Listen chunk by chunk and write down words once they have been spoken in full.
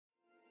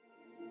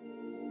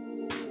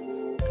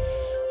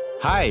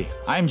Hi,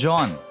 I'm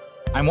John.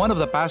 I'm one of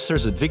the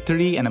pastors at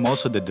Victory and I'm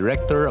also the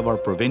director of our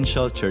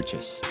provincial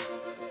churches.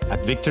 At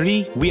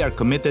Victory, we are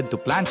committed to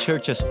plant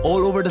churches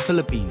all over the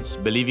Philippines,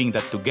 believing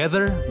that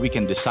together we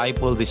can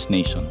disciple this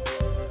nation.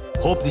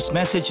 Hope this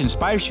message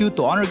inspires you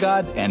to honor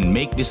God and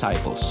make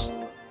disciples.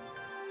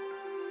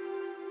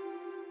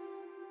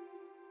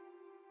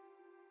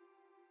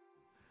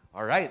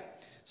 All right.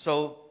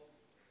 So,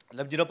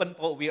 alam niyo naman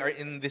po, we are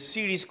in this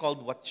series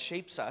called What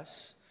Shapes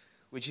Us,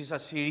 which is a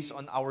series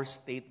on our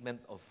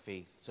statement of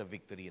faith sa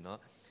Victory, no?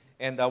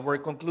 And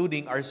we're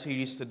concluding our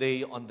series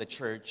today on the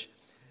church.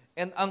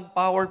 And ang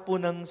power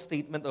po ng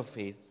statement of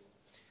faith,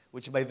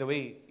 which by the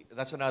way,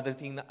 that's another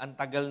thing na ang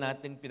tagal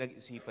natin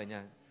pinag-isipan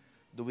niya.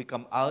 Do we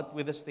come out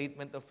with a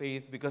statement of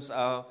faith? Because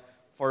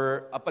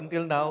for up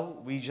until now,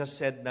 we just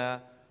said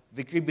na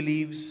Victory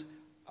believes,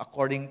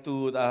 according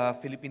to the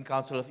Philippine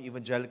Council of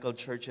Evangelical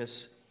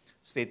Churches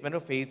statement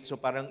of faith, so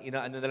parang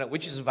inaano na lang,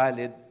 which is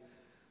valid,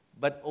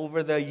 but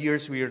over the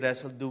years we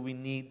wrestled, do we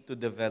need to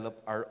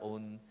develop our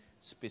own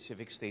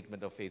specific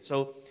statement of faith?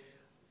 So,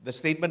 the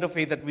statement of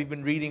faith that we've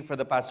been reading for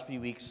the past few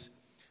weeks,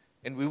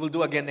 and we will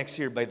do again next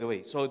year, by the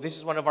way. So, this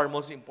is one of our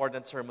most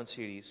important sermon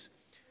series.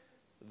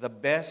 The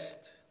best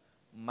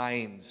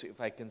minds, if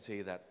I can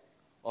say that,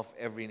 of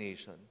every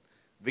nation,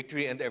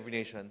 Victory and every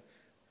nation,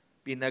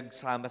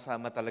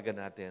 pinagsama-sama talaga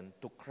natin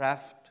to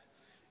craft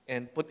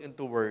and put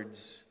into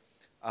words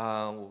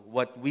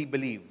what we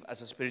believe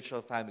as a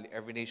spiritual family,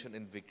 every nation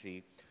in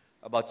Victory,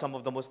 about some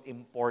of the most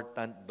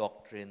important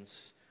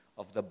doctrines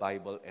of the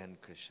Bible and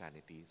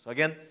Christianity. So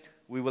again,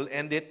 we will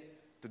end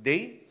it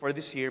today for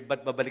this year,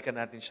 but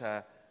babalikan natin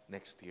siya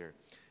next year.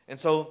 And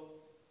so,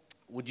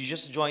 would you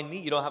just join me?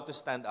 You don't have to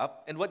stand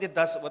up. And what it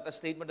does, what a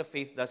statement of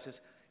faith does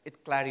is,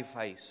 it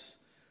clarifies.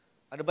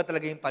 Ano ba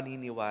talaga yung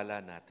paniniwala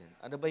natin?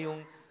 Ano ba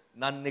yung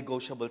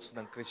non-negotiables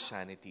ng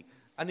Christianity?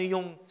 Ano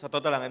yung, sa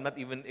totoo lang, I'm not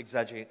even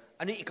exaggerating,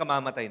 ano yung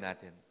ikamamatay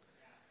natin?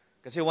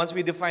 Kasi once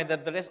we define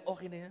that, the rest,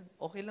 okay na yan.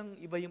 Okay lang,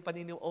 iba yung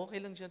paniniwala, okay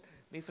lang dyan.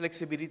 May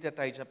flexibility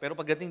tayo dyan. Pero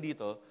pagdating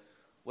dito,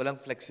 walang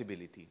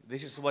flexibility.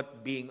 This is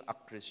what being a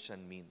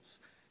Christian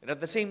means. And at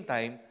the same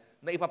time,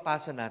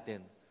 naipapasa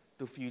natin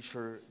to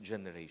future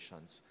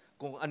generations.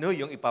 Kung ano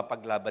yung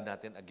ipapaglaban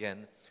natin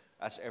again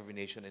as every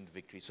nation in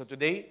Victory. So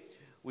today,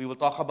 we will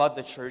talk about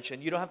the church, and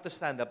you don't have to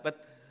stand up,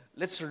 but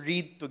let's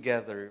read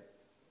together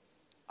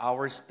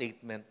our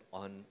statement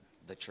on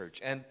the church.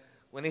 And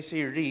when I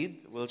say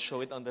read, we'll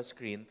show it on the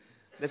screen.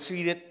 Let's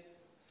read it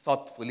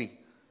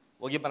thoughtfully.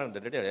 Huwag yung parang,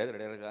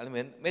 alam mo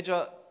yun,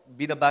 medyo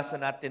binabasa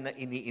natin na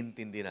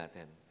iniintindi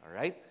natin.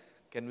 Alright?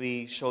 Can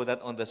we show that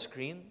on the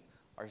screen?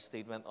 Our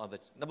statement on the...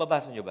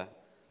 Nababasa nyo ba?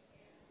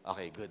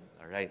 Okay, good.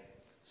 Alright.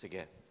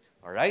 Sige.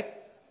 Alright?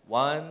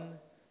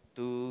 1,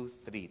 2,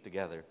 3,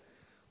 together.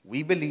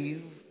 We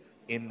believe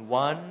in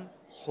one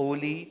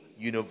holy,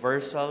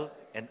 universal,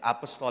 and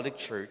apostolic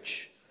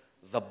church,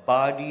 the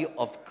body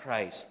of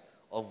Christ,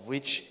 of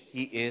which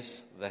He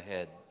is the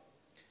head.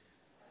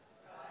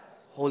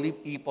 Holy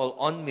people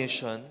on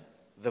mission,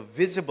 the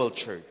visible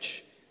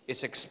church,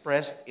 is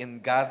expressed in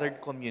gathered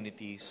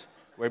communities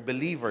where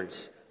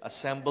believers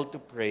assemble to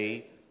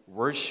pray,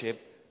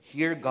 worship,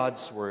 hear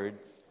God's word,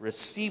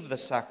 receive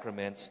the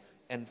sacraments,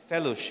 and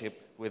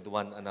fellowship with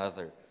one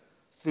another.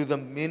 Through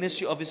the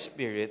ministry of His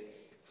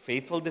Spirit,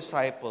 faithful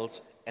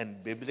disciples,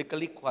 and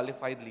biblically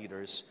qualified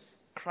leaders,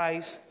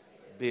 Christ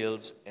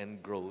builds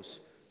and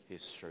grows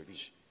His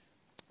church.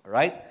 All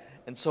right?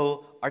 And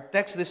so, our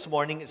text this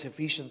morning is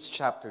Ephesians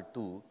chapter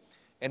 2.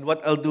 And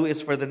what I'll do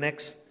is for the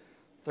next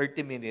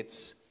 30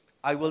 minutes,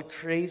 I will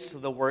trace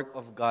the work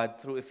of God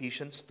through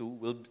Ephesians 2.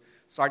 We'll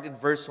start in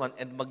verse 1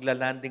 and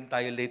maglalanding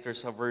tayo later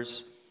sa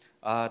verse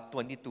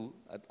 22,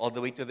 all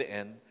the way to the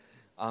end.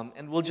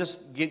 And we'll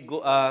just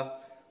go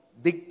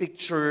big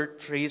picture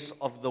trace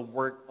of the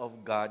work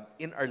of God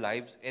in our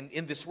lives and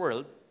in this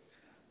world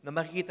na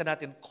makikita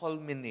natin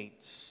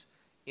culminates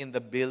in the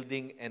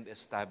building and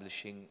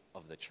establishing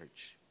of the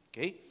church.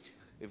 Okay?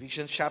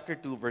 Ephesians chapter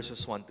 2,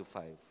 verses 1 to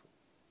 5.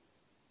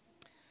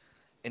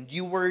 And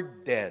you were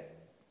dead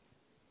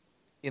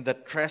in the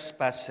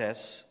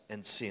trespasses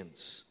and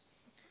sins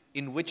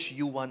in which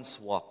you once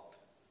walked,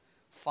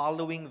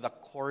 following the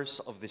course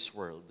of this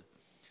world,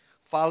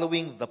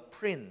 following the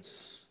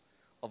prince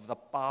of the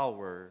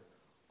power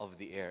of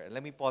the air. And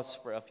let me pause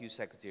for a few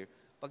seconds here.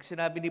 Pag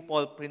sinabi ni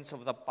Paul, prince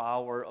of the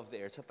power of the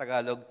air, sa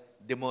Tagalog,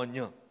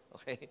 demonyo.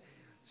 Okay?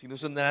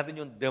 Sinusundan natin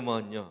yung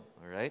demonyo.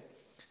 Alright?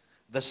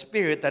 The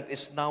spirit that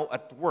is now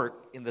at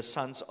work in the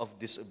sons of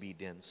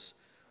disobedience,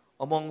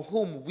 among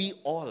whom we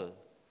all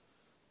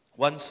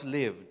once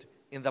lived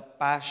in the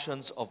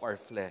passions of our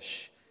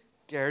flesh,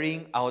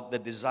 carrying out the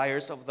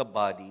desires of the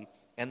body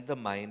and the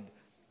mind,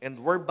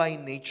 and were by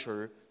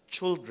nature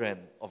children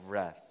of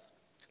wrath,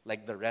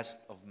 like the rest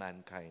of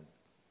mankind.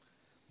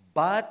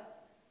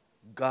 But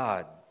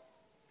God,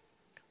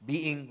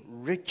 being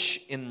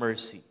rich in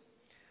mercy,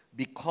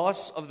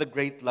 because of the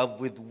great love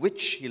with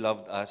which He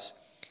loved us,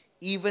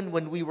 even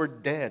when we were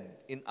dead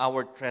in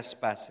our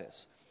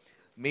trespasses,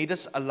 made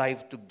us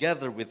alive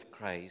together with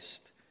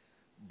Christ.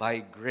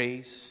 By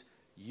grace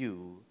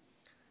you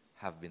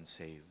have been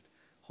saved.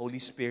 Holy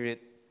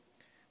Spirit,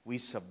 we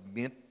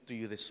submit to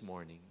you this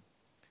morning.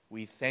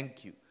 We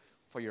thank you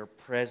for your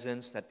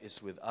presence that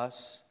is with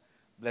us.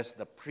 Bless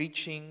the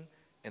preaching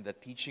and the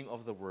teaching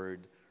of the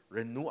word.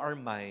 Renew our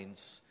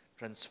minds,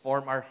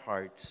 transform our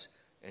hearts,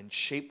 and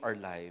shape our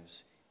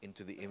lives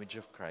into the image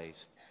of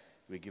Christ.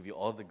 We give you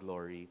all the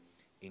glory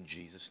in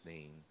Jesus'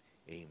 name.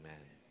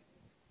 Amen.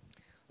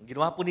 Ang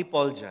ginawa po ni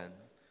Paul dyan,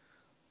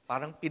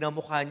 parang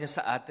pinamukha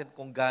niya sa atin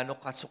kung gaano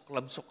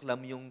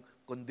kasuklam-suklam yung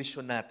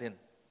kondisyon natin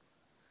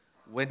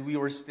when we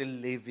were still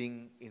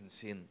living in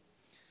sin.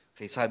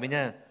 Okay, sabi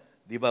niya,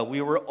 di ba,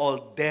 we were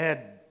all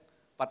dead.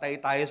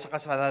 Patay tayo sa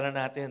kasalanan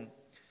natin.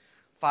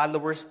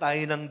 Followers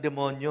tayo ng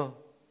demonyo.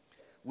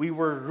 We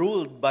were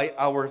ruled by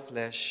our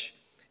flesh.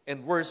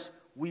 And worse,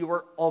 we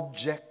were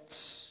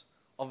objects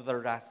of the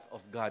wrath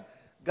of God.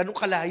 Ganun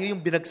kalayo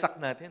yung binagsak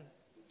natin.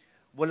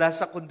 Wala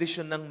sa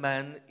condition ng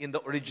man in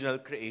the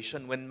original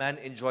creation when man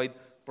enjoyed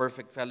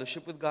perfect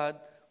fellowship with God,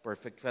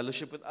 perfect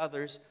fellowship with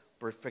others,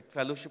 perfect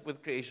fellowship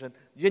with creation.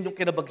 Yan yung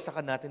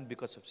kinabagsakan natin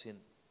because of sin.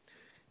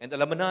 And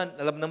alam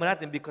naman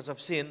natin, because of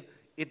sin,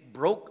 it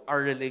broke our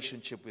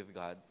relationship with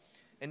God.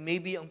 And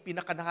maybe ang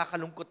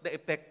pinaka-nakakalungkot na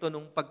epekto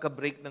nung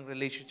pagka-break ng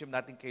relationship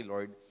natin kay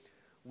Lord,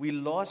 we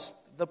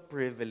lost the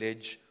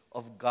privilege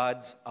of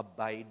God's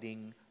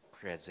abiding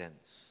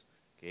presence.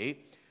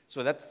 Okay?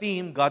 So that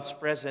theme, God's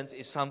presence,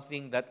 is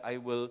something that I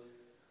will,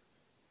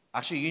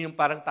 actually, yun yung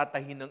parang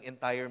tatahin ng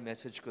entire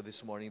message ko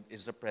this morning,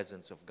 is the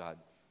presence of God.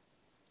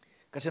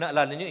 Kasi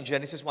naalala nyo, in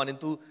Genesis 1 and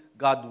 2,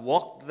 God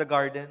walked the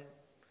garden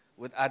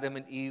with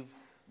Adam and Eve.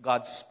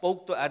 God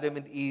spoke to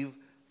Adam and Eve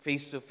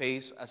face to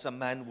face as a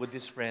man with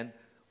his friend.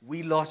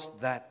 We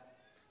lost that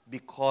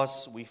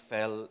because we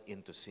fell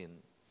into sin.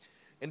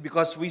 And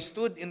because we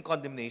stood in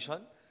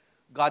condemnation,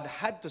 God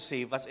had to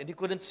save us, and He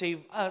couldn't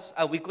save us,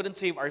 we couldn't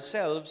save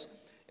ourselves.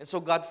 And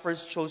so God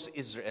first chose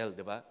Israel,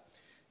 di ba?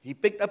 He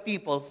picked a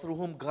people through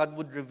whom God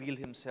would reveal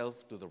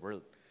Himself to the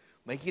world.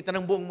 Makikita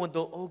ng buong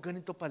mundo, oh,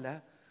 ganito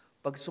pala.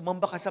 Pag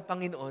sumamba ka sa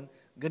Panginoon,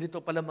 ganito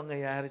pala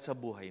mangyayari sa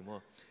buhay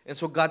mo. And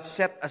so God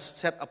set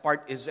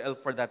apart Israel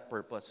for that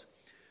purpose.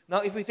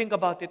 Now, if we think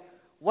about it,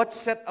 what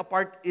set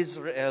apart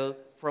Israel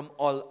from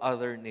all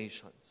other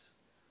nations?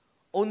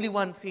 Only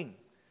one thing.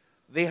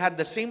 They had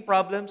the same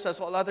problems as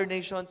all other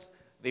nations.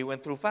 They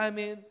went through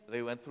famine,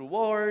 they went through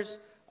wars,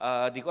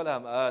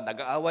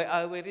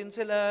 nag-aaway-aaway rin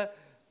sila.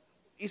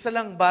 Isa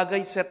lang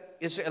bagay set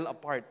Israel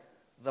apart,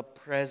 the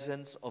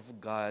presence of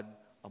God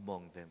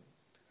among them.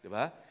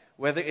 Diba?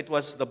 Whether it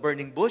was the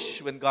burning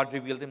bush when God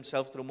revealed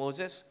Himself through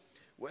Moses,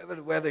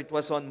 whether it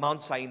was on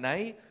Mount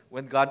Sinai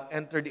when God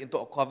entered into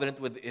a covenant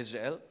with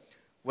Israel,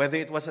 whether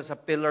it was as a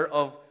pillar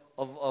of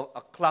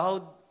a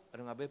cloud,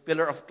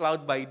 pillar of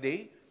cloud by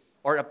day,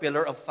 or a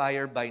pillar of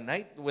fire by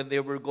night when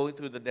they were going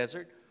through the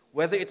desert,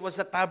 whether it was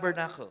a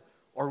tabernacle,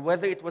 or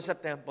whether it was a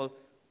temple,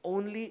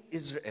 only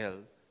Israel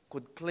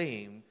could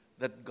claim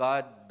that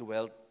God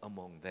dwelt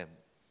among them.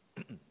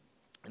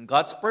 And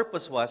God's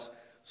purpose was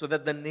so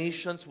that the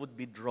nations would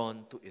be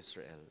drawn to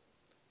Israel.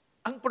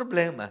 Ang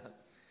problema,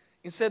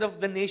 instead of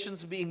the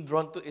nations being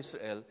drawn to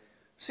Israel,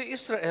 si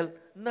Israel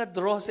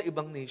na-draw sa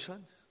ibang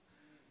nations.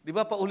 Di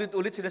ba,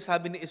 paulit-ulit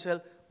sinasabi ni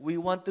Israel, we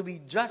want to be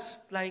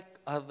just like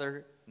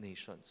other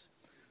nations.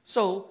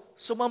 So,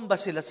 sumamba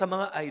sila sa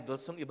mga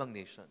idols ng ibang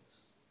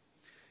nations.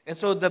 And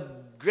so the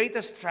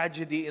greatest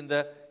tragedy in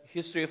the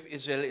history of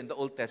Israel in the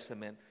Old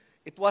Testament,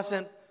 it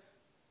wasn't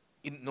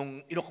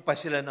nung inokupay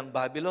sila ng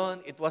Babylon,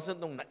 it wasn't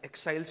nung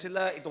na-exile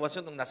sila, it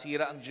wasn't nung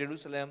nasira ang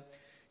Jerusalem.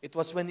 It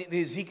was when in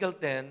Ezekiel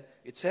 10,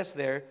 it says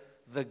there,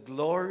 the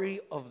glory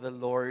of the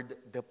Lord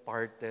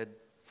departed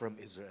from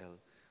Israel.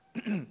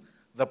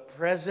 The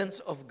presence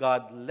of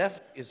God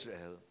left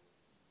Israel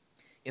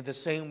in the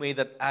same way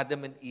that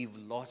Adam and Eve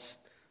lost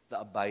the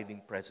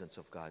abiding presence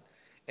of God.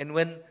 And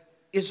when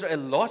Israel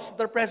lost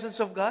the presence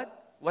of God,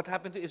 what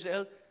happened to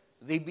Israel?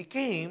 They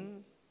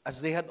became,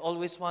 as they had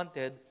always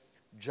wanted,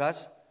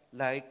 just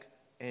like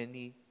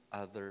any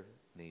other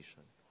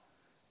nation.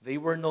 They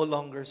were no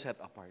longer set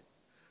apart.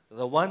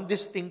 The one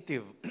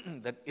distinctive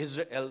that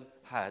Israel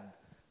had,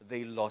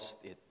 they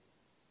lost it.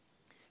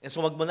 And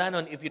so magmula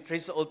nun, if you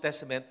trace the Old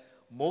Testament,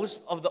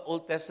 most of the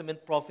Old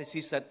Testament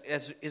prophecies that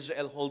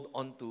Israel hold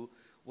on to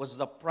was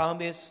the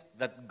promise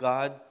that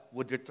God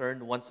would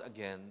return once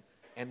again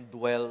and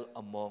dwell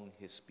among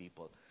His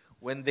people.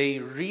 When they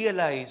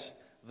realized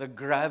the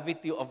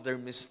gravity of their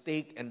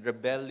mistake and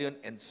rebellion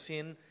and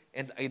sin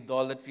and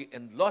idolatry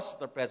and lost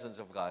the presence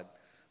of God,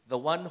 the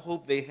one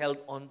hope they held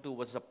on to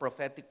was a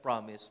prophetic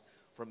promise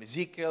from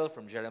Ezekiel,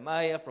 from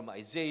Jeremiah, from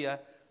Isaiah,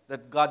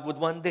 that God would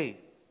one day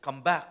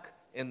come back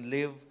and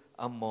live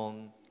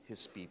among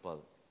His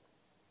people.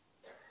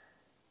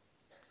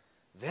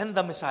 Then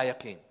the Messiah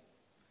came.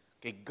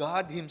 Okay,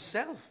 God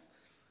Himself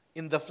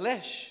in the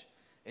flesh.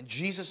 And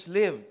Jesus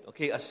lived,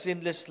 a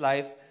sinless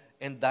life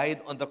and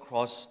died on the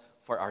cross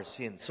for our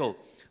sins. So,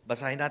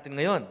 basahin natin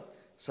ngayon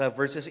sa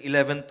verses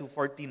 11 to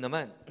 14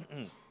 naman.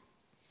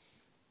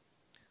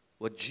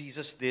 What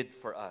Jesus did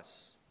for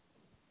us.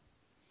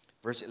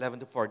 Verse 11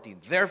 to 14.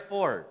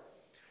 Therefore,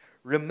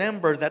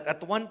 remember that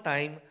at one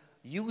time,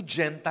 you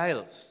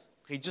Gentiles.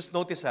 Okay, just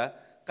notice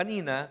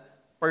kanina,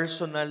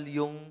 personal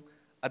yung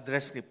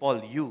address ni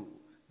Paul, you.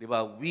 Di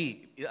ba?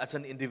 We, as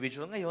an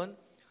individual ngayon,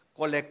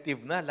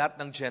 collective na, lahat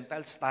ng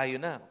Gentiles, tayo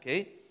na.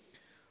 Okay?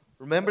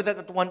 Remember that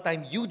at one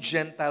time, you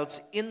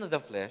Gentiles in the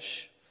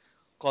flesh,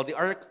 called the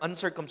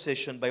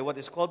uncircumcision by what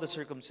is called the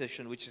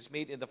circumcision, which is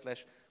made in the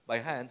flesh by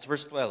hands.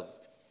 Verse 12.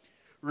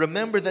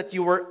 Remember that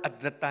you were at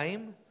the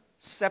time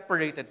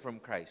separated from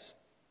Christ,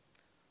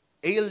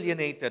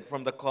 alienated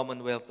from the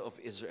commonwealth of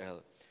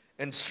Israel,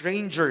 and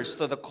strangers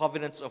to the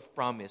covenants of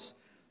promise,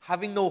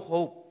 having no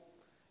hope,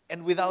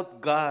 and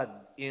without God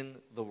in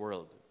the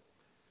world.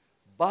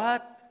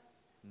 But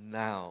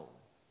now,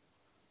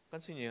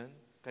 pansin niyo yun?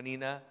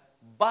 Kanina,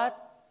 but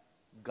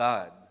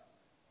God.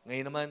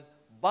 Ngayon naman,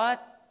 but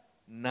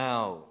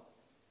now,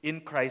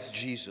 in Christ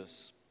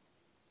Jesus.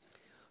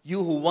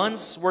 You who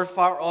once were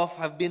far off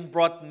have been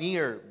brought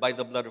near by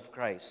the blood of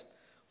Christ.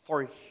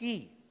 For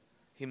He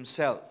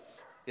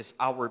Himself is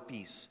our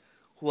peace,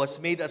 who has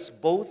made us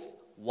both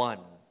one,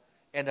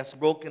 and has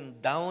broken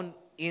down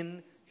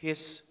in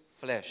His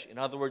flesh. In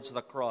other words,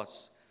 the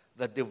cross,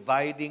 the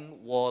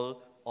dividing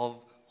wall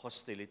of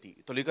hostility.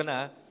 Ituloy ko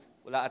na,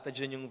 wala ata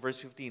dyan yung verse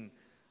 15.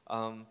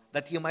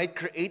 That He might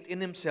create in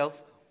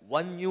Himself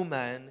one new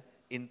man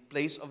in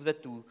place of the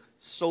two,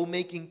 so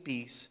making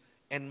peace,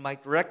 and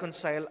might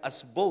reconcile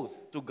us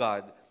both to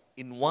God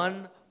in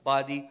one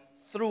body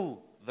through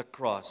the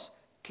cross,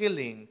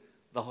 killing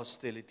the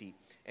hostility.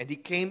 And He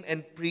came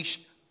and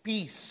preached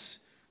peace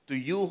to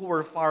you who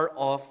were far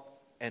off,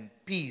 and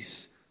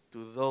peace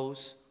to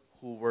those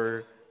who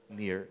were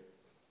near.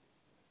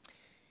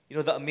 You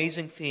know, the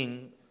amazing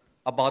thing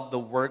about the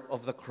work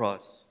of the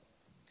cross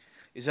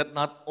is that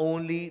not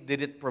only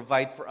did it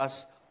provide for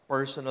us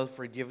personal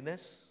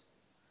forgiveness,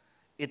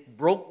 it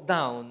broke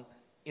down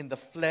in the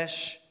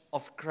flesh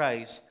of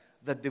Christ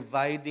the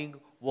dividing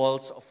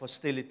walls of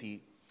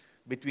hostility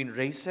between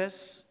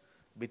races,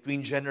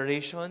 between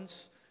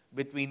generations,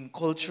 between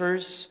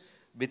cultures,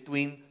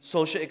 between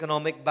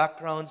socioeconomic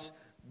backgrounds,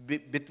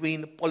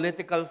 between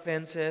political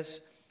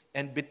fences,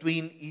 and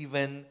between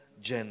even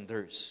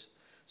genders.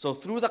 So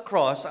through the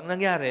cross, ang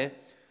nangyari,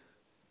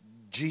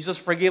 Jesus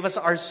forgave us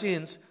our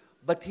sins,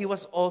 but He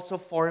was also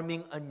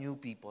forming a new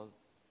people.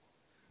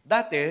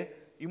 Dati,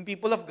 yung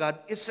people of God,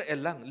 Israel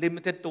lang,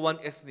 limited to one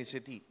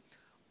ethnicity.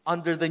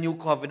 Under the new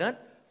covenant,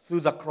 through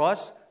the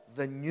cross,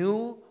 the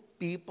new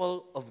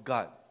people of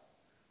God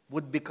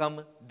would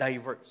become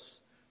diverse.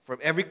 From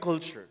every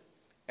culture,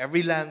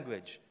 every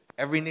language,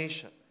 every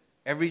nation,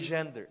 every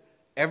gender,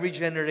 every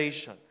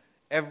generation,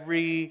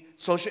 every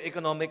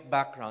socioeconomic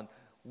background,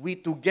 we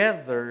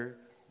together,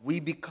 we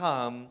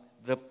become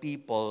the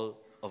people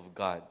of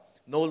God.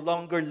 No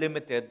longer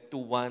limited to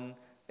one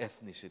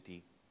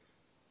ethnicity.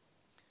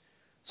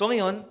 So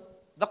ngayon,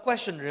 the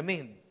question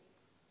remained,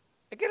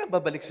 kailan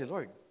babalik si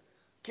Lord?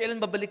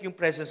 Kailan babalik yung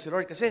presence si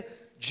Lord? Kasi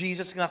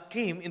Jesus nga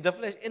came in the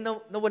flesh,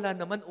 nawala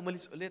naman,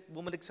 umalis ulit,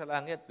 bumalik sa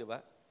langit, di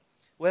ba?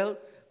 Well,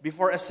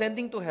 before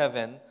ascending to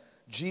heaven,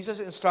 Jesus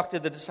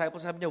instructed the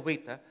disciples, sabi niya,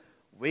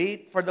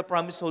 wait for the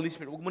promised Holy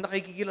Spirit. Huwag mo na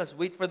kayo kikilos,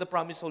 wait for the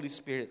promised Holy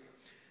Spirit.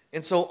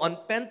 And so on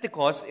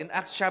Pentecost, in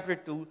Acts chapter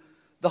 2,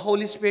 the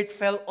Holy Spirit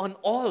fell on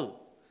all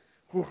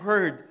who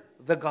heard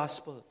the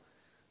gospel.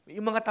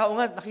 Yung mga tao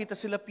nga, nakita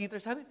sila Peter,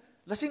 sabi,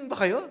 lasing ba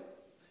kayo?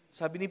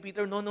 Sabi ni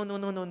Peter, no.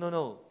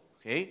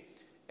 Okay?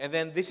 And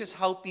then this is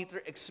how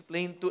Peter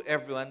explained to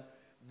everyone,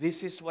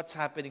 this is what's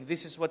happening,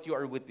 this is what you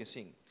are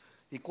witnessing.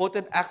 He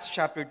quoted Acts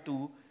chapter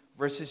 2,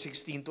 verses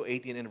 16 to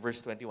 18 and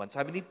verse 21.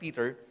 Sabi ni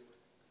Peter,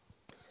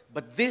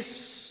 but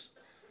this,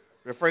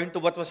 referring to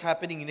what was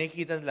happening,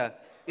 nakikita nila,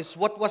 is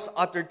what was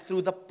uttered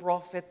through the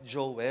prophet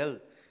Joel.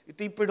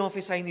 Ito yung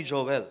prophesy ni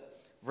Joel.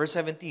 Verse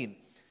 17,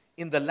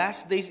 in the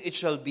last days it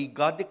shall be,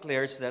 God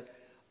declares that,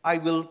 I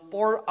will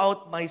pour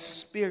out my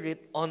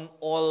spirit on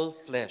all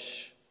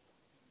flesh.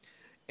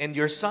 And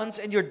your sons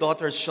and your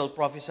daughters shall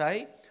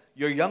prophesy,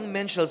 your young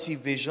men shall see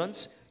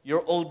visions,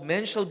 your old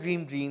men shall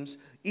dream dreams,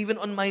 even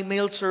on my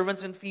male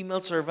servants and female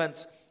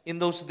servants. In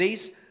those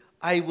days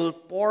I will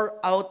pour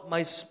out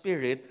my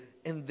spirit,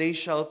 and they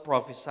shall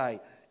prophesy.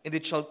 And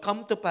it shall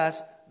come to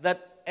pass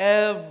that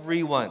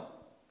everyone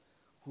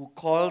who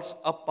calls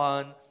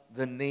upon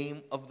the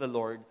name of the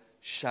Lord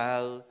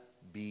shall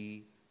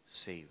be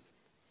saved.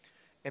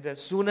 And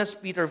as soon as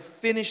Peter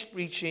finished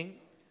preaching,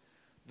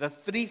 the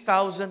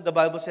 3,000, the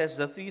Bible says,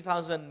 the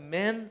 3,000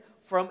 men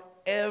from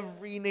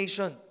every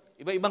nation,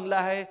 iba-ibang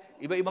lahi,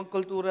 iba-ibang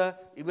kultura,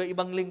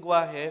 iba-ibang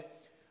lingwahe,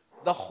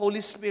 the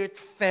Holy Spirit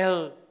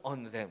fell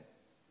on them.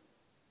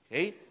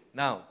 Okay?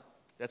 Now,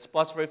 let's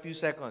pause for a few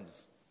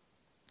seconds.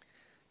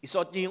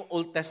 Isuot niyo yung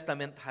Old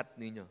Testament hat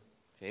ninyo.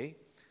 Okay?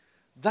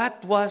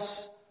 That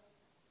was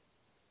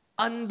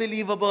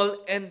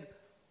unbelievable and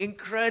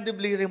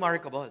incredibly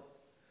remarkable.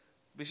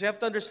 Because you have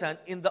to understand,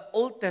 in the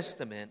Old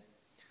Testament,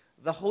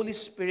 the Holy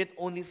Spirit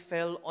only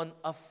fell on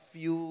a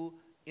few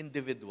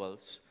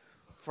individuals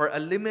for a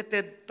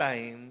limited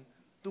time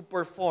to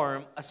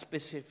perform a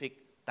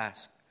specific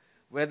task.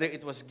 whether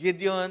it was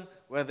Gideon,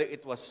 whether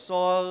it was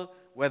Saul,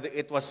 whether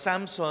it was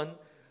Samson,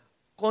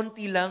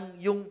 konti lang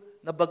yung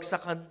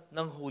nabagsakan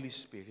ng Holy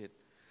Spirit.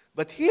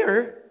 But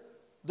here,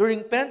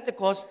 during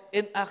Pentecost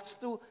in Acts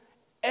 2,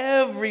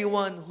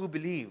 everyone who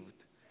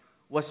believed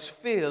was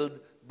filled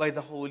by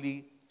the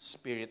Holy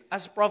Spirit,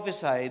 as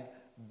prophesied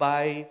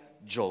by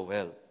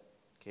Joel.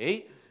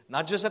 Okay?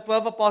 Not just the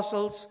 12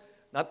 apostles,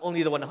 not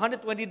only the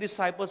 120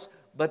 disciples,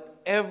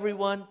 but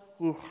everyone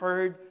who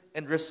heard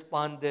and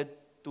responded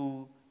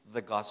to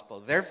the gospel.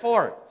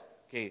 Therefore,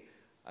 okay,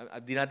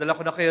 dinadala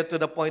ko na kayo to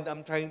the point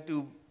I'm trying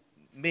to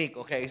make.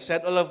 Okay, I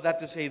said all of that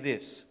to say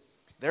this.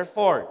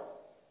 Therefore,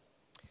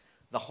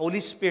 the Holy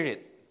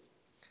Spirit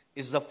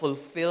is the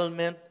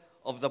fulfillment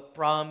of the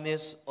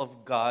promise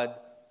of God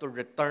to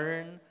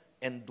return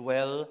and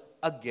dwell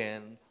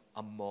again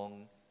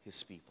among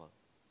His people.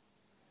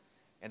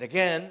 And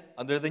again,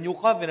 under the new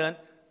covenant,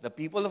 the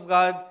people of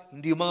God,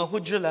 hindi yung mga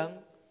Hudyo lang,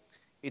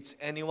 it's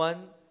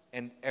anyone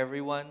and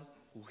everyone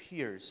who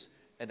hears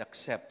and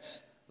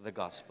accepts the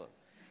gospel.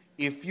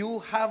 If you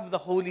have the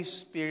Holy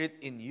Spirit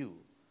in you,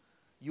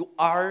 you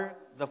are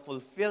the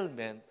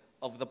fulfillment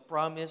of the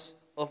promise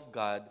of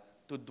God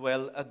to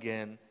dwell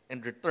again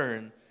and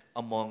return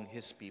among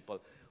His people.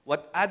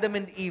 What Adam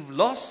and Eve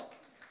lost,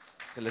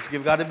 okay, let's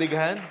give God a big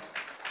hand.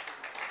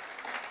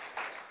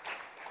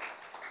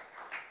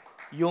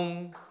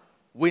 Yung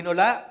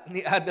winula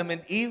ni Adam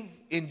and Eve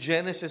in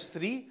Genesis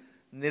 3,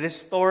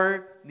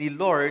 ni-restore ni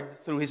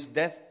Lord through His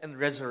death and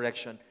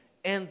resurrection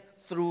and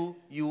through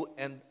you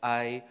and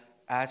I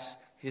as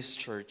His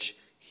church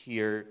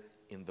here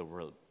in the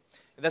world.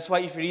 And that's why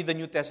if you read the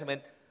New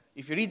Testament,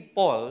 if you read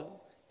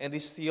Paul and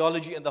his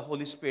theology and the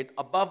Holy Spirit,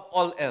 above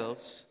all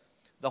else,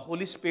 the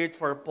Holy Spirit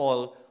for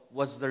Paul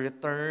was the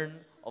return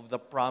of the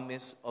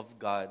promise of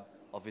God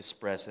of His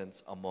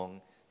presence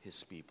among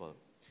His people.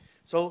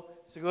 So,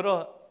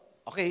 siguro,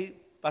 okay,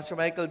 Pastor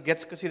Michael,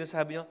 gets ko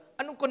sinasabi nyo,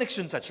 anong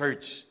connection sa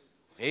church?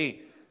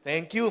 Okay,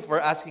 thank you for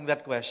asking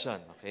that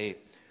question. Okay,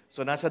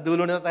 so nasa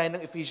dulo na tayo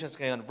ng Ephesians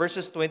ngayon,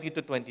 verses 20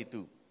 to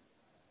 22.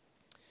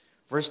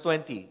 Verse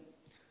 20,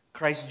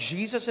 Christ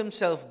Jesus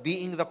Himself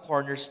being the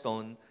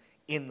cornerstone,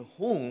 in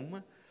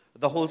whom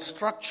the whole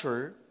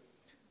structure,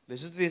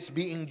 listen to this,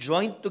 being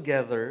joined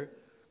together,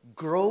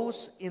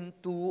 grows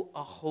into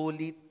a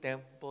holy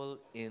temple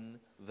in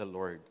the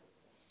Lord.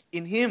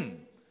 In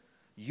Him,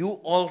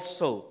 you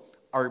also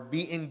are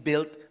being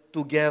built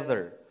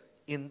together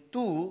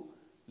into,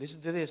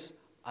 listen to this,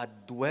 a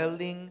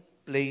dwelling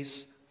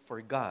place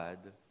for God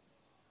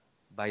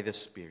by the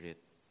Spirit.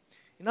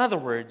 In other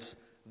words,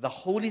 the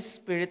Holy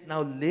Spirit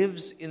now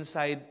lives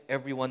inside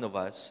every one of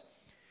us.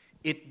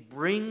 It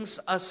brings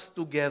us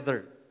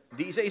together.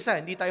 Hindi isa-isa,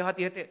 hindi tayo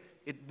hati-hati.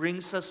 It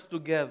brings us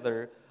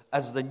together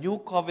as the new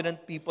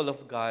covenant people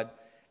of God.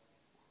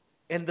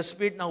 And the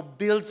Spirit now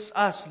builds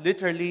us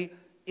literally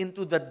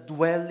into the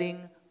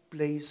dwelling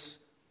place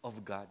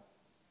of God.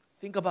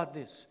 Think about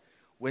this.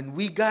 When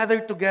we gather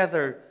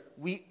together,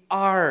 we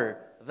are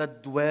the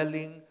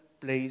dwelling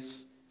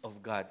place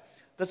of God.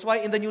 That's why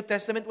in the New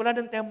Testament, wala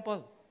ng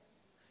temple.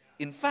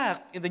 In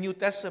fact, in the New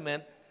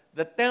Testament,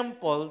 the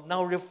temple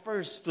now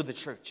refers to the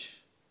church.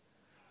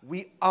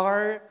 We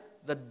are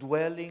the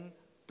dwelling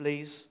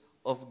place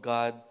of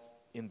God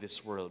in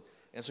this world.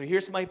 And so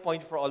here's my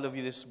point for all of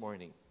you this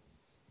morning.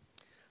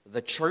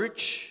 The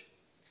church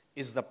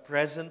is the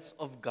presence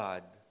of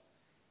God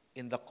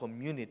in the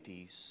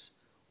communities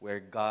where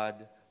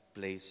God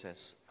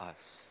places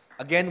us.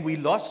 Again, we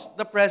lost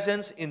the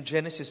presence in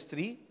Genesis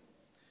 3.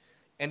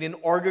 And in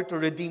order to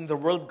redeem the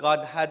world,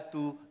 God had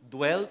to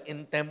dwell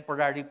in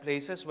temporary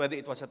places, whether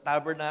it was a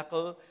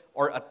tabernacle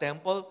or a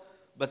temple.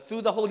 But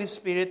through the Holy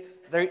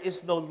Spirit, there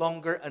is no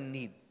longer a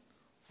need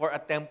for a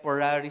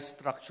temporary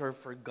structure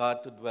for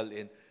God to dwell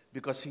in,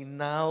 because He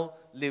now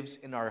lives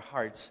in our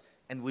hearts.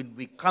 And when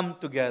we come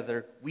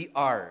together, we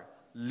are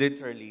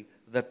literally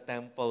the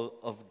temple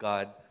of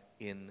God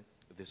in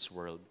this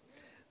world.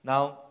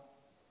 Now,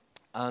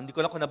 hindi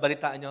ko lang kung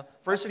nabalitaan nyo,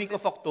 first week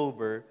of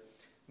October,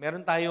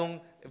 meron tayong,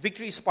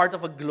 Victory is part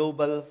of a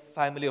global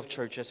family of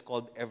churches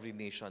called Every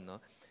Nation. No?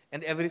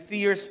 And every 3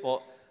 years po,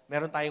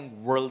 meron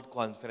tayong World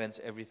Conference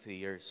every 3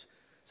 years.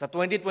 Sa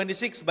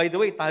 2026, by the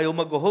way, tayo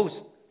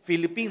mag-host,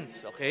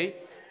 Philippines,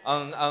 okay?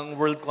 Ang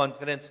World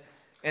Conference.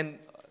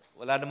 And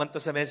wala naman to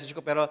sa message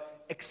ko, pero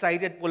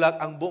excited po lang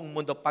ang buong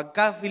mundo.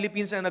 Pagka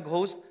Philippines ang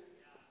nag-host,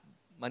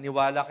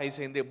 maniwala kayo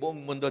sa hindi,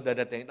 buong mundo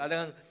dadating.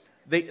 Talagang,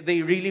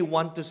 they really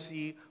want to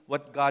see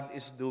what God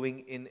is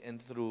doing in and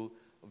through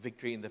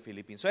Victory in the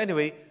Philippines. So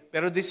anyway,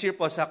 pero this year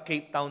po sa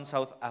Cape Town,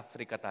 South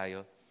Africa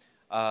tayo,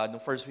 no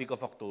first week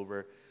of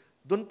October.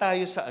 Doon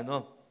tayo sa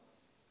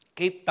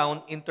Cape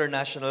Town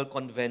International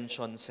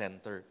Convention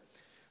Center.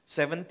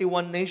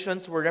 71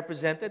 nations were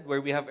represented,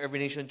 where we have Every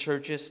Nation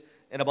churches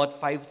and about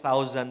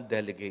 5,000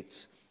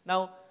 delegates.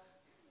 Now,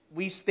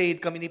 we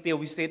stayed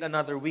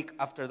another week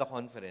after the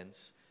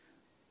conference.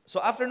 So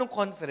after nung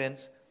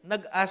conference,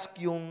 nag-ask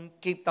yung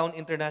Cape Town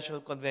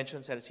International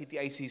Convention Center,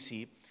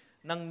 CTICC,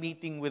 ng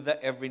meeting with the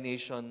Every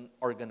Nation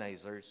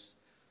organizers.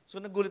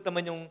 So nagulat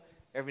naman yung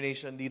Every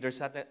Nation leaders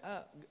natin,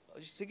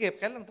 sige,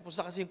 kailan tapos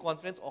na kasi yung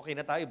conference, okay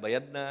na tayo,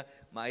 bayad na,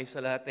 maayos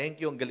na lahat,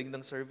 thank you, ang galing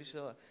ng service.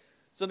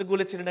 So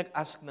nagulat sila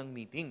nag-ask ng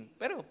meeting.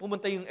 Pero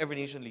pumunta yung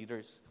Every Nation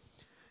leaders.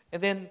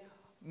 And then,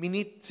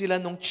 minit sila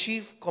nung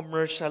Chief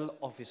Commercial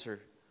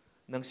Officer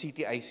ng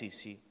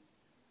CTICC.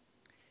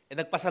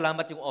 And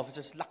nagpasalamat yung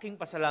officers. Laking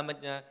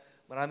pasalamat niya.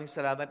 Maraming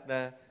salamat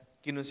na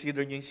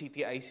kinonsider niyo yung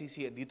CTICC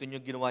at dito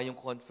niyo ginawa yung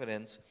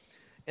conference.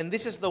 And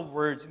this is the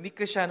words. Hindi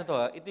Kristiyano to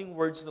Ito yung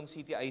words ng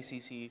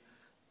CTICC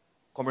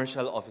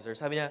commercial officer.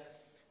 Sabi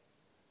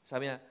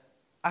niya,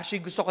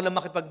 actually gusto ko lang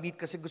makipag-meet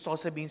kasi gusto ko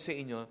sabihin sa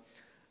inyo,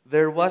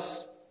 there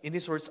was, in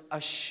his words,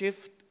 a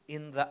shift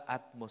in the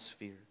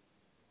atmosphere.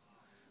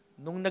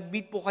 Nung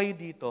nag-meet po kayo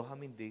dito, how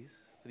many days?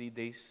 3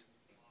 days?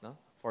 No?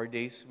 4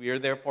 days? We are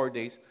there 4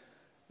 days.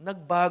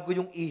 Nagbago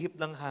yung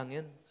ihip ng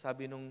hangin.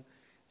 Sabi nung,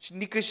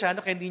 hindi Kristiyano,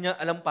 kaya hindi niya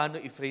alam paano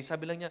i-phrase.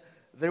 Sabi lang niya,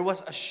 there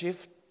was a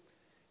shift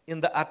in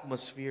the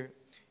atmosphere.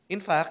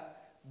 In fact,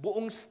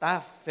 buong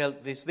staff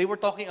felt this. They were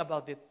talking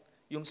about it,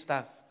 yung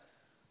staff.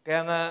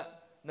 Kaya nga,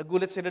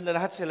 nagulat sila na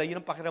lahat sila,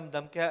 yun ang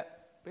pakiramdam. Kaya,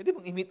 pwede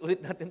bang i-meet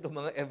ulit natin itong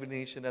mga Every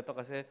Nation na to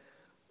kasi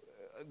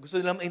gusto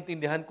nila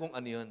maintindihan kung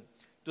ano yun.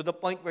 To the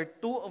point where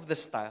 2 of the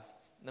staff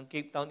ng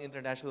Cape Town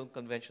International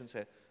Convention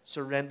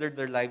surrendered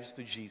their lives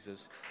to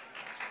Jesus.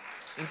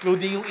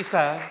 Including yung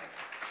isa,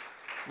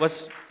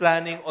 was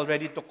planning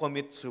already to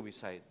commit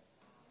suicide.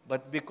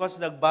 But because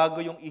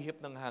nagbago yung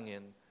ihip ng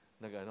hangin,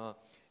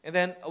 And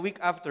then, a week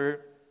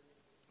after,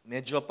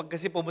 pag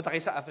kasi pumunta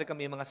kayo sa Africa,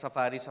 may mga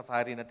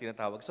safari na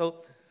tinatawag.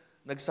 So,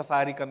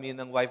 nag-safari kami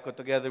ng wife ko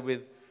together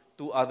with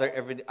 3 other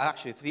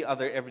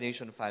Every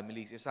Nation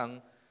families. Isang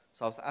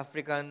South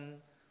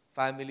African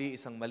family,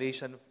 isang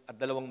Malaysian, at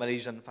 2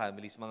 Malaysian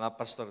families, mga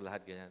pastor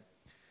lahat, ganyan.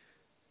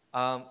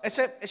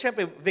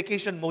 Siyempre,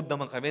 vacation mode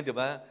naman kami, di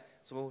ba?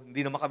 So,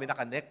 hindi naman kami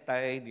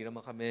naka-necktie,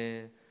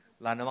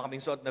 wala naman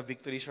kaming suot na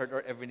victory shirt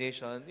or Every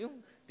Nation.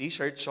 Yung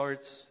t-shirt,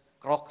 shorts,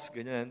 Crocs,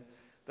 ganyan.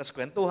 Tapos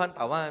kwentuhan,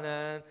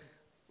 tawanan,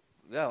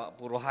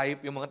 puro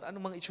hype yung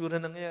anong mga itsura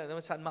ng ganyan,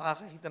 saan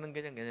makakakita ng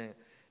ganyan.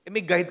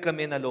 May guide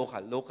kami na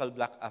local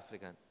Black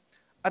African.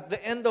 At the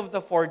end of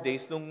the 4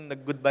 days, nung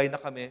nag-goodbye na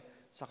kami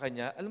sa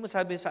kanya, alam mo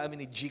sabi sa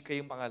amin ni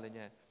GK yung pangalan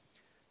niya,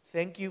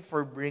 thank you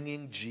for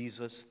bringing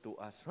Jesus to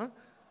us.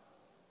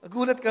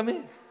 Nagulat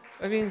kami.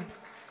 I mean,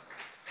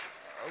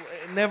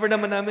 never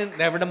naman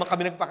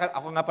kami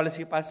ako nga pala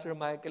si Pastor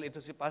Michael, ito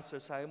si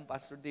Pastor Simon,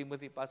 Pastor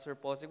Timothy, Pastor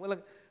Posing. Wala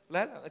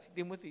lang, si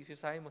Timothy, si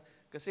Simon.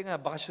 Kasi nga,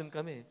 bakasyon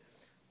kami.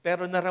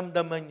 Pero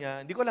naramdaman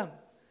niya, hindi ko lang,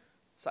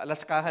 sa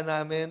alaskahan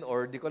namin,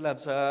 or hindi ko lang,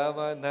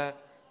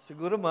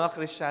 siguro mga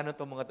Kristiyano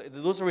itong mga to.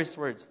 Those are his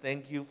words,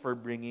 thank you for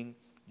bringing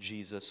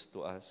Jesus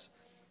to us.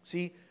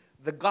 See,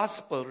 the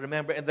gospel,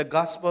 remember, and the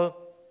gospel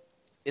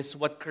is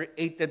what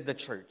created the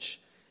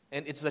church.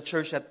 And it's the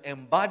church that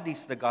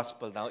embodies the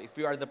gospel now. If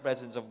you are the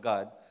presence of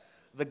God,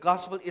 the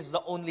gospel is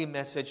the only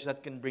message that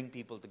can bring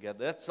people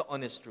together. That's the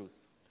honest truth.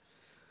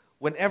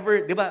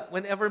 Whenever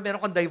meron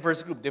kang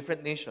diverse group,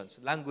 different nations,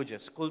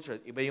 languages,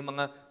 cultures, iba yung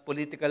mga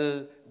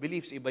political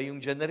beliefs, iba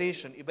yung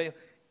generation,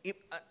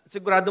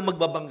 sigurado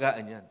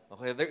magbabanggaan yan.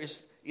 Okay?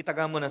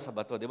 Itaga mo na sa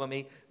bato. Di ba?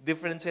 May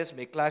differences,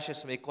 may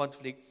clashes, may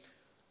conflict.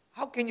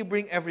 How can you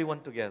bring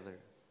everyone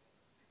together?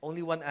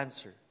 Only one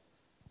answer,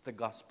 the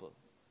gospel.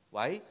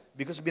 Why?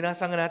 Because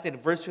binasa nga natin,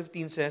 verse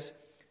 15 says,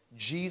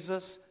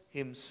 Jesus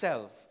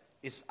Himself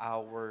is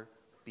our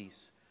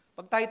peace.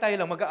 Pag tayo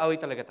lang, mag-aaway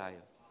talaga tayo.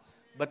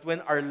 But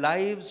when our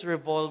lives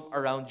revolve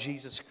around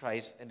Jesus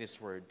Christ and His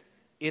Word,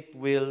 it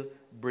will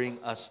bring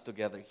us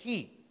together.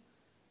 He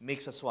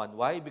makes us one.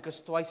 Why?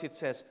 Because twice it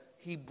says,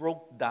 He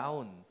broke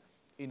down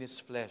in His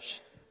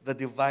flesh the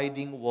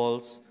dividing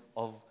walls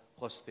of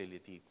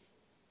hostility.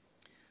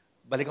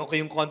 Balikan ko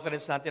yung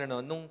conference natin,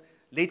 nung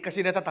late kasi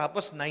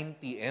natatapos, 9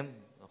 p.m.,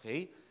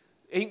 okay?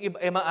 Yung iba,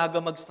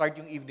 maaga mag-start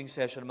yung evening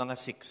session, mga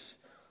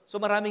 6. So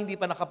maraming hindi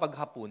pa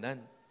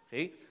nakapaghapunan.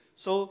 Okay?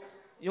 So,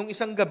 yung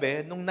isang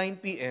gabi, nung 9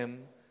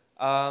 p.m.,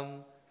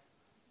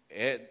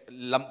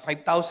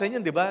 5,000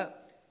 yun, di ba?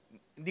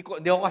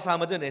 Hindi ako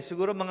kasama dun eh.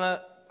 Siguro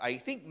I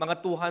think,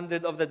 mga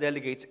 200 of the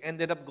delegates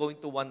ended up going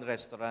to one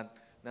restaurant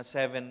na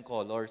 7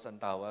 Colors ang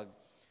tawag.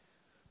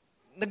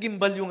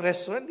 Nagimbal yung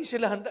restaurant, hindi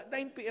sila handa.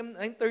 9 p.m.,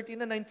 9:30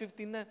 na,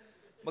 9:15 na.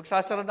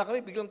 Magsasara na kami,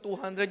 biglang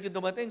 200 yung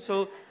dumating.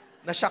 So,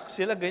 na-shock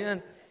sila, ganyan.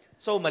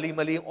 So,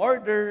 mali-mali yung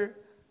order,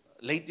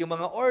 late yung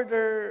mga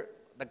order,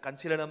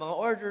 nag-cancel ng mga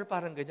order,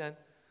 parang ganyan.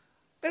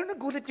 Pero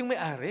nagulat yung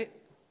may-ari.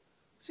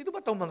 Sino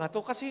ba itong mga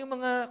to? Kasi yung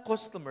mga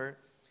customer,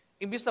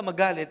 imbis na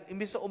magalit,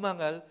 imbis na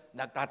umangal,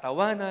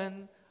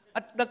 nagtatawanan,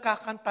 at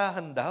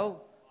nagkakantahan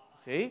daw.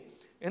 Okay?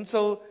 And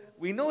so,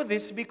 we know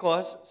this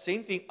because,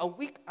 same thing, a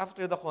week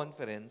after the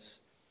conference,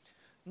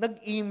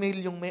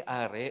 nag-email yung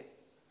may-ari.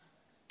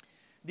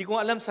 Hindi ko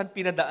alam saan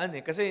pinadaan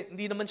eh. Kasi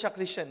hindi naman siya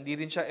Christian, hindi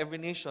rin siya Every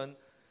Nation.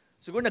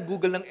 Siguro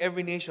nag-google ng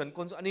Every Nation,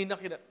 kung ano yung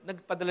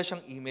nagpadala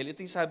siyang email.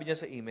 Ito yung sabi niya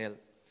sa email.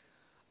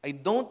 I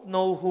don't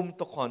know whom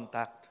to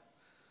contact,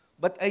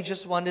 but I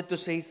just wanted to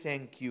say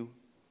thank you.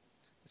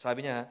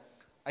 Sabi niya,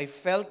 I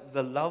felt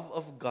the love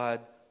of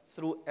God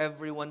through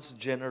everyone's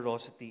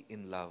generosity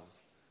in love,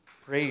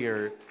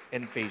 prayer,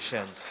 and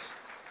patience.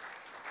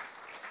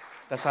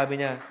 Tapos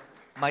sabi niya,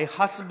 my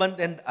husband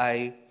and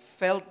I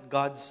felt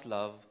God's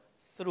love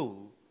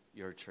through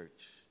your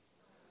church.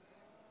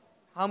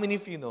 How many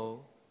of you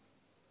know,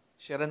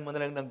 sharean mo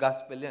na lang ng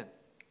gospel yan.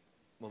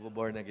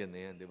 Mababorn again na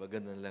yan, di ba?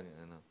 Ganun lang.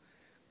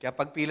 Kaya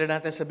pagpila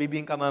natin sa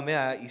bibingka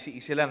mamaya,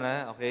 easy-easy lang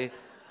ha, okay?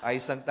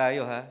 Ayos lang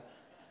tayo ha.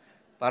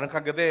 Parang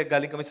kagabi,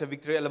 galing kami sa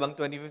Victory Alabang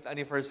 25th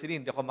anniversary,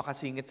 hindi ako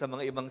makasingit sa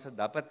mga ibang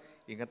dapat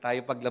ingat tayo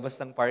paglabas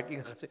ng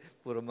parking kasi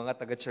puro mga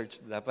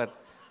taga-church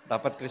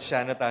dapat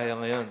Kristiyano tayo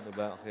ngayon, di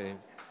ba? Okay.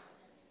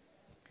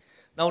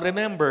 Now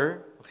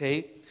remember,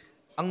 okay,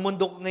 ang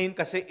mundo ngayon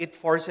kasi it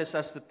forces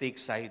us to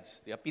take sides.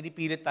 Diba?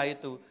 Pinipilit tayo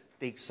to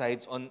take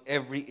sides on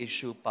every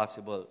issue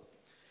possible.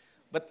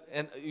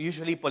 And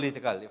usually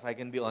political, if I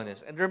can be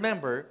honest. And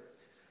remember,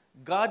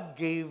 God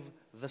gave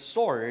the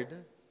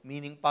sword,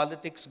 meaning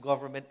politics,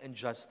 government, and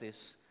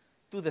justice,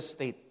 to the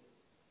state.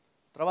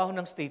 Trabaho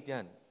ng state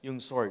yan, yung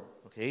sword.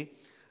 Okay?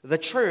 The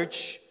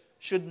church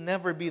should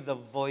never be the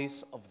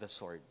voice of the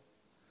sword.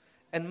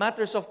 And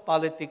matters of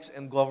politics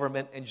and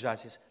government and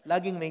justice,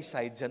 laging may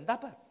sides yan.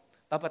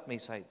 Dapat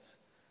may sides.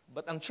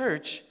 But ang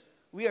church,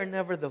 we are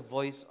never the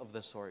voice of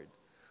the sword.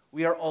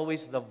 We are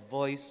always the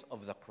voice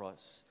of the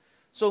cross.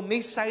 So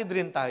may side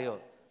rin tayo,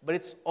 but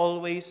it's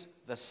always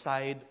the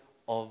side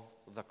of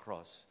the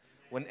cross.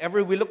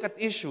 Whenever we look at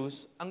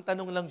issues, ang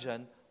tanong lang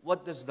dyan,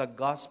 what does the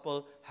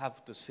gospel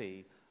have to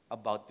say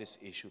about this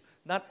issue?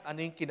 Not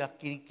ano yung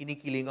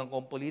kinikilingan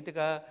kong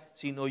politika,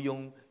 sino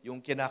yung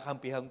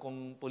kinakampihan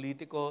kong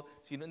politiko,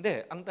 sino.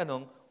 Hindi. Ang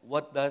tanong,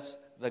 what does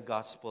the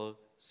gospel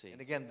say?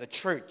 And again, the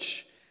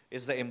church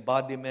is the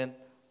embodiment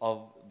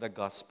of the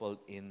gospel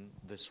in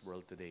this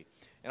world today.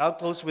 And I'll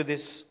close with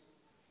this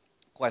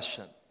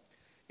question.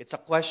 It's a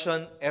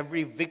question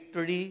every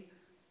Victory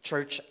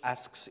church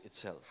asks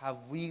itself.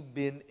 Have we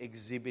been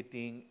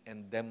exhibiting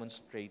and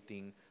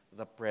demonstrating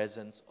the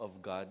presence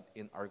of God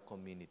in our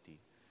community?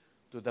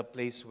 To the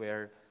place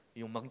where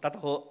yung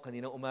magtataho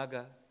kaninang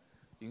umaga,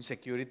 yung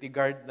security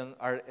guard ng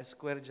RS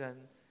Square dyan,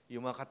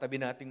 yung mga katabi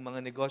nating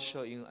mga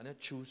negosyo, yung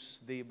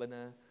Tuesday ba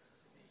na,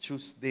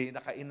 Tuesday,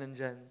 nakainan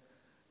dyan,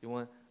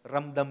 yung mga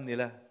ramdam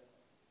nila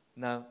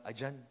na,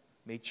 dyan,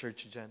 may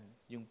church dyan,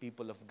 yung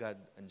people of God,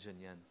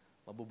 andyan yan.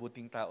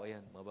 Mabubuting tao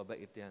yan,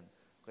 mababait yan.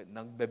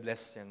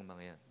 Nagbe-bless yung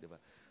mga yan, di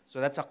ba? So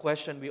that's a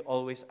question we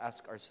always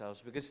ask ourselves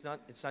because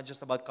it's not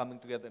just about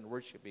coming together and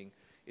worshiping.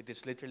 It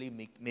is literally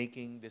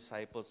making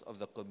disciples of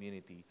the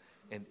community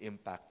and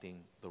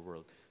impacting the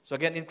world. So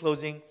again, in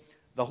closing,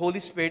 the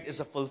Holy Spirit is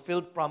a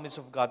fulfilled promise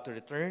of God to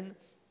return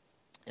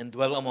and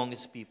dwell among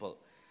His people.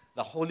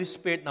 The Holy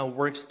Spirit now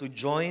works to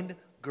join,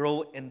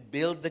 grow, and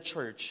build the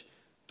church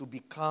to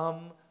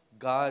become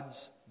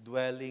God's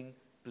dwelling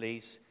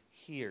place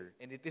here.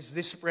 And it is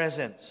this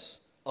presence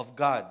of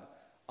God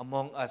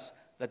among us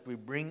that we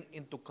bring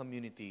into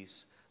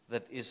communities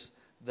that is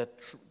the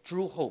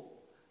true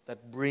hope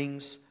that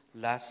brings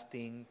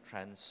lasting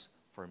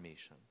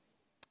transformation.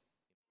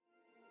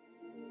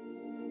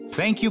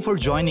 Thank you for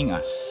joining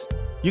us.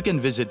 You can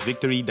visit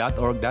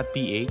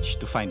victory.org.ph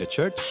to find a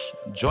church,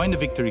 join the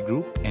Victory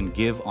Group, and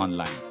give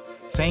online.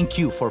 Thank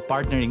you for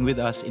partnering with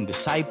us in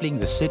discipling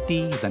the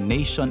city, the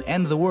nation,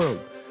 and the world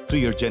through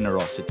your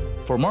generosity.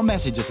 For more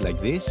messages like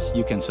this,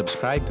 you can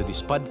subscribe to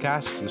this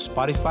podcast through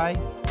Spotify,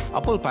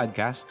 Apple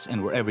Podcasts,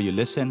 and wherever you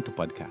listen to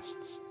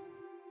podcasts.